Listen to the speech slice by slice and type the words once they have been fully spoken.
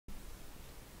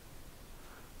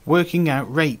Working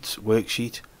out rates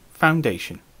worksheet,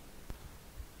 foundation.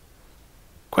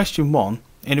 Question 1.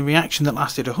 In a reaction that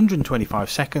lasted 125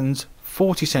 seconds,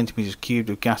 40 centimeters cubed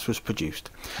of gas was produced.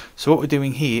 So what we're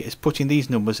doing here is putting these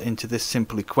numbers into this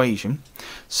simple equation.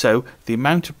 So the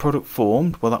amount of product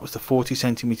formed, well, that was the 40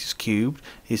 centimeters cubed,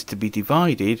 is to be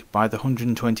divided by the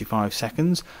 125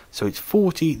 seconds. So it's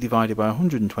 40 divided by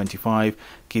 125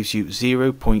 gives you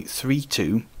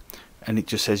 0.32, and it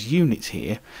just says units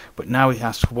here, but now it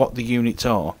asks what the units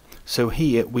are. So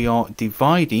here we are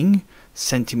dividing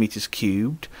centimeters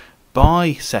cubed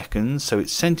by seconds, so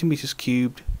it's centimeters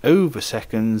cubed over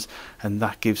seconds, and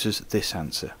that gives us this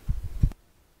answer.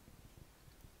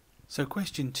 So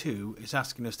question 2 is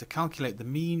asking us to calculate the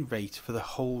mean rate for the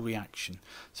whole reaction.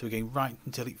 So we're going right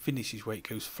until it finishes where it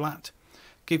goes flat.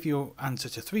 Give your answer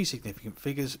to 3 significant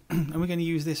figures, and we're going to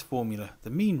use this formula.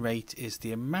 The mean rate is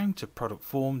the amount of product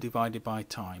formed divided by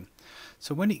time.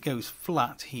 So when it goes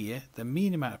flat here, the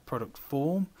mean amount of product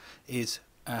formed is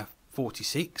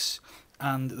 46,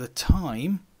 and the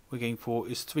time we're going for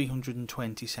is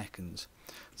 320 seconds.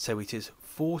 So it is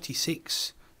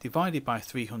 46 divided by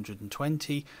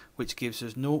 320, which gives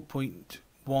us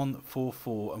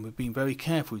 0.144, and we've been very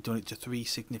careful, we've done it to 3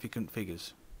 significant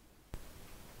figures.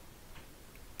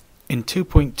 In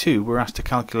 2.2 we're asked to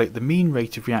calculate the mean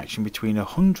rate of reaction between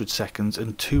 100 seconds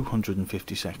and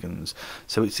 250 seconds.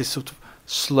 So it's this sort of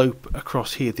slope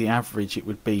across here, the average it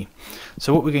would be.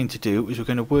 So what we're going to do is we're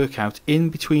going to work out in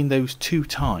between those two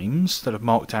times that I've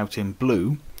marked out in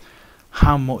blue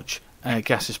how much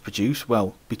gas is produced.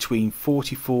 Well, between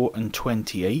 44 and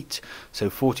 28. So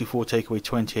 44 take away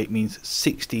 28 means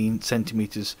 16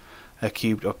 centimeters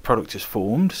cubed of product is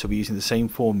formed, so we're using the same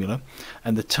formula,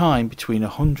 and the time between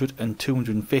 100 and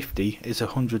 250 is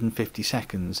 150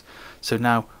 seconds. So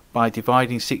now by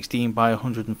dividing 16 by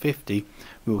 150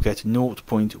 we will get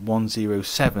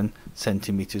 0.107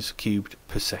 centimeters cubed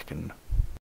per second.